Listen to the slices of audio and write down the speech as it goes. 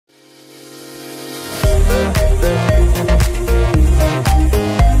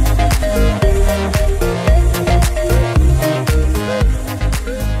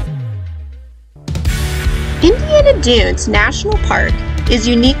Sand Dunes National Park is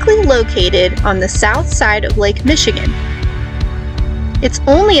uniquely located on the south side of Lake Michigan. It's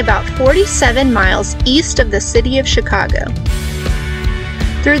only about 47 miles east of the city of Chicago.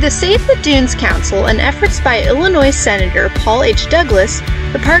 Through the Save the Dunes Council and efforts by Illinois Senator Paul H. Douglas,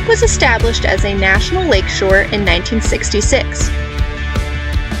 the park was established as a national lakeshore in 1966.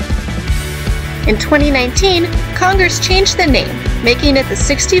 In 2019, Congress changed the name, making it the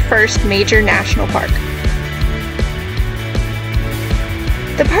 61st major national park.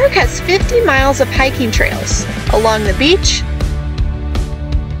 The park has 50 miles of hiking trails along the beach,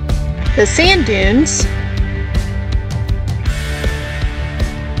 the sand dunes,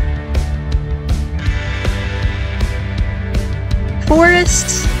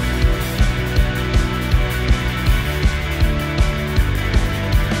 forests,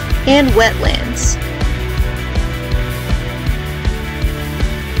 and wetlands.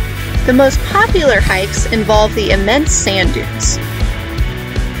 The most popular hikes involve the immense sand dunes.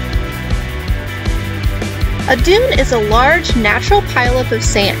 A dune is a large natural pileup of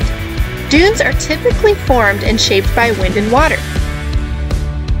sand. Dunes are typically formed and shaped by wind and water.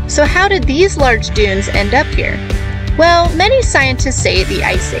 So how did these large dunes end up here? Well, many scientists say the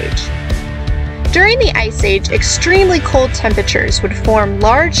Ice Age. During the Ice Age, extremely cold temperatures would form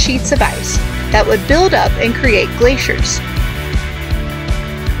large sheets of ice that would build up and create glaciers.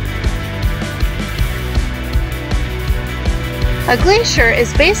 A glacier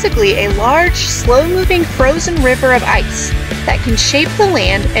is basically a large, slow-moving frozen river of ice that can shape the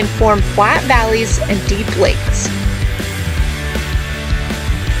land and form flat valleys and deep lakes.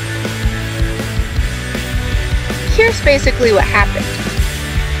 Here's basically what happened.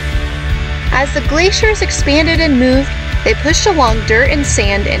 As the glaciers expanded and moved, they pushed along dirt and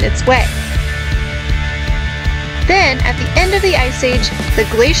sand in its way. Then, at the end of the Ice Age, the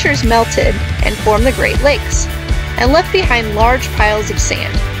glaciers melted and formed the Great Lakes, and left behind large piles of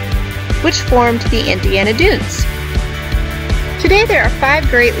sand, which formed the Indiana Dunes. Today there are 5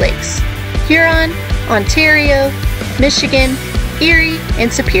 Great Lakes: Huron, Ontario, Michigan, Erie,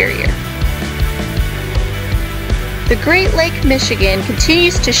 and Superior. The Great Lake Michigan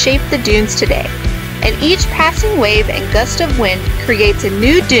continues to shape the dunes today, and each passing wave and gust of wind creates a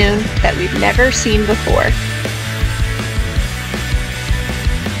new dune that we've never seen before.